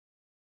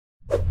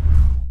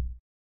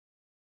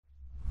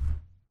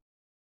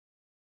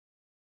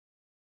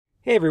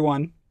Hey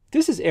everyone,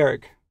 this is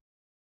Eric.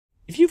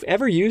 If you've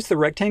ever used the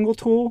rectangle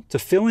tool to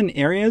fill in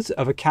areas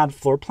of a CAD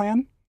floor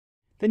plan,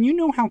 then you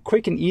know how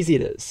quick and easy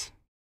it is.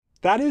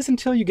 That is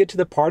until you get to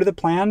the part of the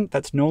plan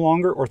that's no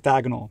longer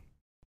orthogonal.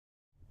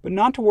 But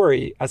not to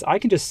worry, as I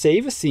can just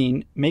save a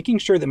scene, making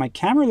sure that my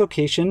camera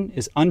location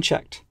is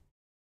unchecked.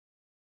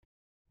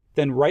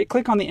 Then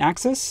right-click on the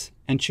axis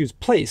and choose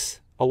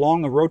Place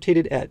along a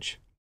rotated edge.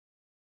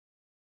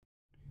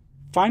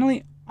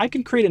 Finally, I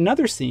can create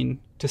another scene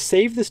to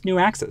save this new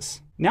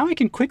axis. Now I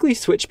can quickly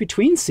switch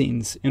between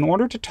scenes in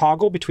order to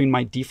toggle between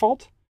my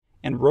default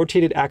and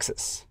rotated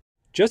axis.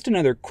 Just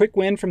another quick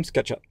win from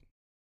SketchUp.